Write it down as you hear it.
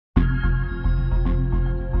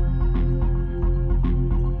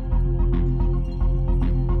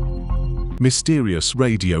Mysterious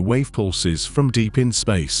radio wave pulses from deep in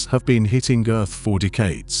space have been hitting Earth for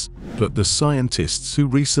decades, but the scientists who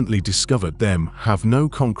recently discovered them have no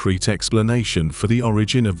concrete explanation for the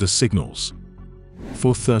origin of the signals.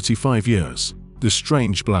 For 35 years, the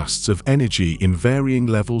strange blasts of energy in varying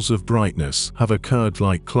levels of brightness have occurred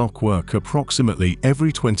like clockwork approximately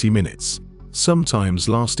every 20 minutes, sometimes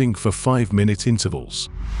lasting for 5-minute intervals.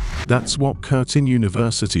 That's what Curtin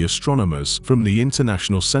University astronomers from the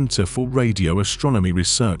International Center for Radio Astronomy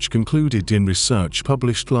Research concluded in research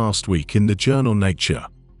published last week in the journal Nature.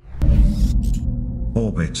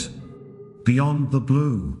 Orbit. Beyond the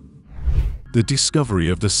blue. The discovery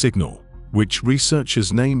of the signal, which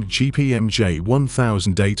researchers named GPMJ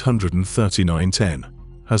 183910,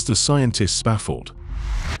 has the scientists baffled.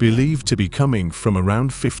 Believed to be coming from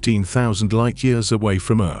around 15,000 light-years away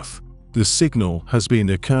from Earth, the signal has been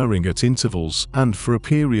occurring at intervals and for a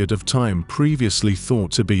period of time previously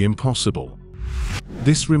thought to be impossible.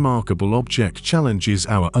 This remarkable object challenges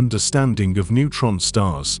our understanding of neutron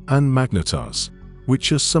stars and magnetars,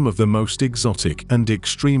 which are some of the most exotic and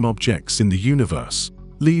extreme objects in the universe,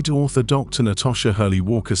 lead author Dr. Natasha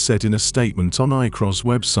Hurley-Walker said in a statement on ICRO's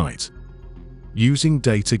website. Using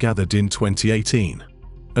data gathered in 2018,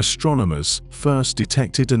 astronomers first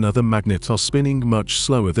detected another magnetar spinning much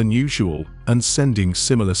slower than usual and sending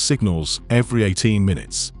similar signals every 18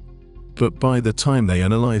 minutes. But by the time they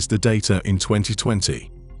analyzed the data in 2020,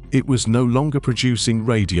 it was no longer producing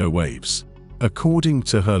radio waves, according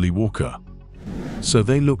to Hurley-Walker. So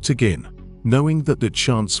they looked again, knowing that the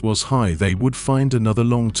chance was high they would find another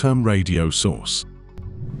long-term radio source.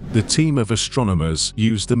 The team of astronomers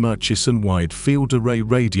used the Murchison Wide Field Array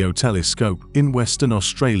Radio Telescope in Western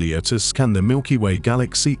Australia to scan the Milky Way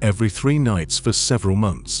galaxy every 3 nights for several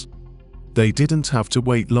months. They didn't have to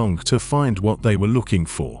wait long to find what they were looking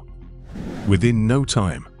for. Within no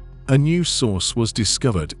time, a new source was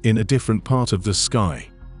discovered in a different part of the sky,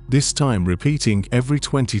 this time repeating every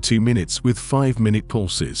 22 minutes with 5-minute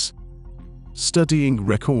pulses. Studying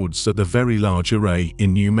records at the Very Large Array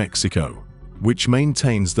in New Mexico, which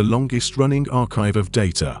maintains the longest-running archive of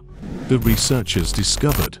data, the researchers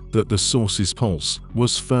discovered that the source's pulse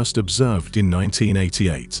was first observed in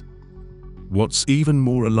 1988. What's even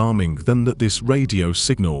more alarming than that this radio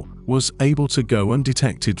signal was able to go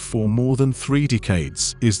undetected for more than 3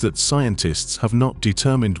 decades is that scientists have not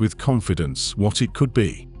determined with confidence what it could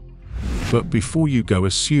be. But before you go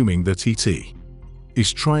assuming that ET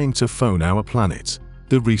is trying to phone our planet,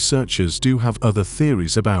 the researchers do have other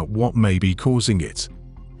theories about what may be causing it.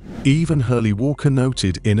 Even Hurley-Walker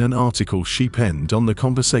noted in an article she penned on the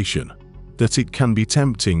conversation that it can be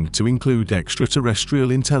tempting to include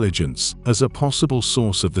extraterrestrial intelligence as a possible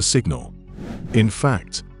source of the signal. In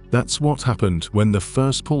fact, that's what happened when the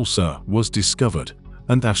first pulsar was discovered,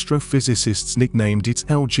 and astrophysicists nicknamed it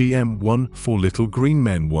LGM-1 for Little Green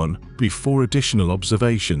Men 1 before additional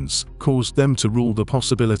observations caused them to rule the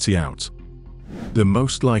possibility out. The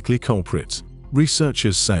most likely culprit,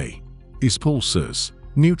 researchers say, is pulsars,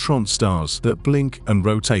 neutron stars that blink and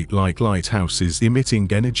rotate like lighthouses emitting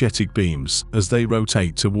energetic beams as they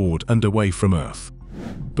rotate toward and away from Earth.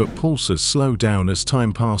 But pulsars slow down as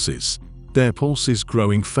time passes, their pulses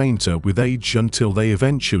growing fainter with age until they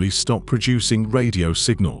eventually stop producing radio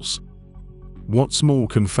signals. What's more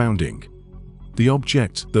confounding? The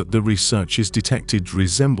object that the researchers detected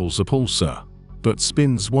resembles a pulsar, but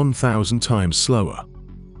spins 1,000 times slower.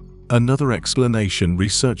 Another explanation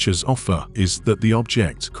researchers offer is that the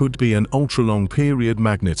object could be an ultra-long period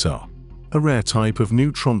magnetar, a rare type of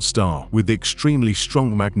neutron star with extremely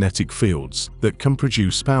strong magnetic fields that can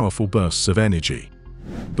produce powerful bursts of energy.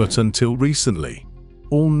 But until recently,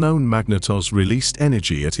 all known magnetars released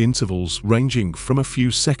energy at intervals ranging from a few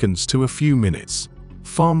seconds to a few minutes,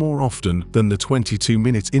 far more often than the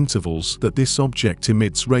 22-minute intervals that this object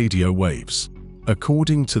emits radio waves.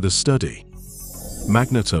 According to the study,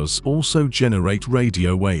 magnetars also generate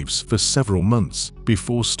radio waves for several months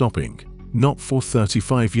before stopping, not for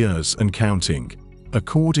 35 years and counting.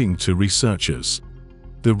 According to researchers,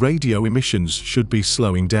 the radio emissions should be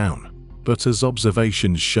slowing down, but as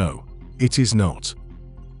observations show, it is not.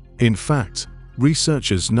 In fact,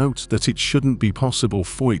 researchers note that it shouldn't be possible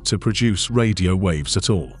for it to produce radio waves at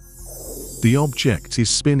all. The object is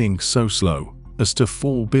spinning so slow as to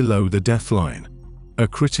fall below the death line, a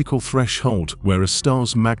critical threshold where a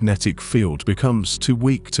star's magnetic field becomes too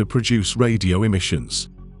weak to produce radio emissions.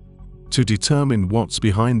 To determine what's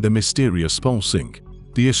behind the mysterious pulsing,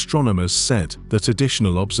 the astronomers said that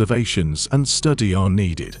additional observations and study are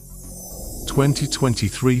needed.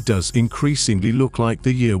 2023 does increasingly look like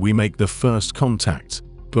the year we make the first contact,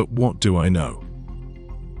 but what do I know?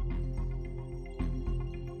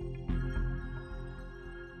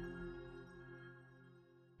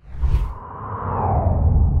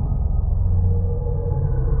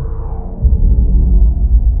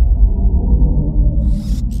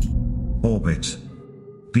 Orbit.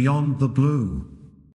 Beyond the blue.